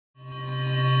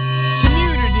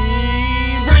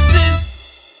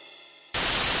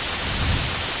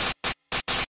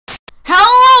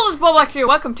Bowblax here.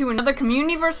 Welcome to another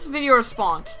community versus video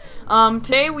response.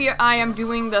 Today I am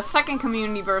doing the second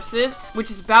community versus,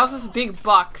 which is Bowser's Big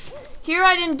Bucks. Here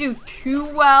I didn't do too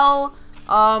well.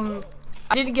 I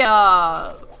did get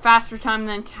a faster time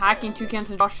than Attacking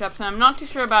Toucans and Josh Jepson. I'm not too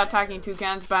sure about Attacking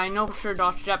Toucans, but I know for sure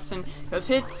Josh Jepson, because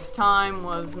his time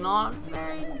was not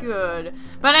very good.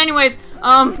 But anyways,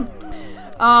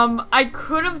 I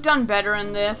could have done better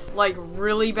in this, like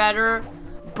really better.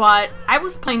 But I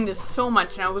was playing this so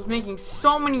much and I was making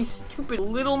so many stupid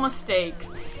little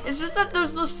mistakes. It's just that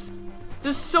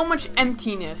there's so much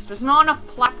emptiness. There's not enough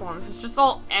platforms. It's just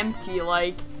all empty.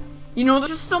 Like, you know,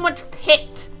 there's just so much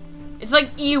pit. It's like,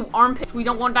 ew, armpits. We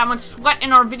don't want that much sweat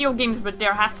in our video games, but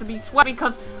there has to be sweat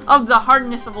because of the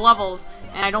hardness of levels.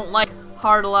 And I don't like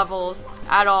hard levels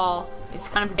at all. It's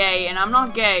kind of gay, and I'm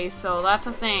not gay, so that's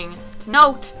a thing to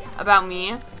note about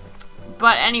me.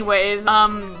 But anyways,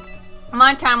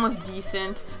 my time was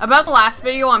decent. About the last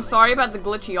video, I'm sorry about the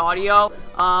glitchy audio.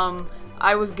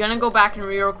 I was gonna go back and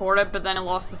re-record it, but then I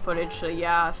lost the footage, so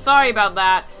yeah, sorry about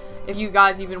that, if you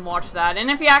guys even watched that.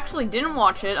 And if you actually didn't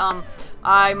watch it,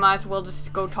 I might as well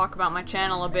just go talk about my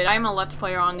channel a bit. I'm a Let's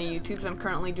Player on the YouTubes. I'm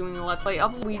currently doing the Let's Play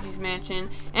of Luigi's Mansion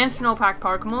and Snowpack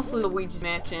Park, mostly Luigi's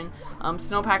Mansion.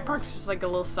 Snowpack Park's just like a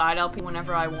little side LP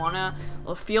whenever I wanna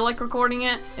feel like recording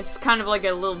it. It's kind of like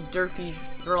a little derpy,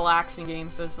 relaxing game,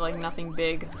 so it's like nothing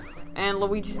big. And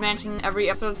Luigi's Mansion, every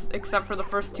episode except for the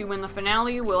first two in the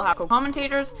finale will have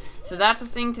co-commentators, so that's a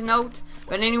thing to note.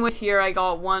 But anyways, here I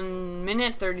got 1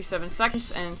 minute 37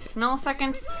 seconds and 6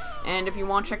 milliseconds. And if you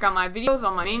want to check out my videos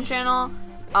on my main channel,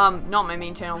 not my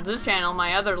main channel, this channel,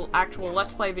 my other actual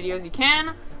Let's Play videos, you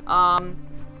can.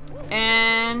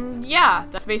 And yeah,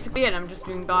 that's basically it. I'm just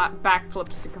doing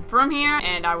backflips to confirm here,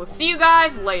 and I will see you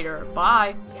guys later.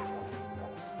 Bye.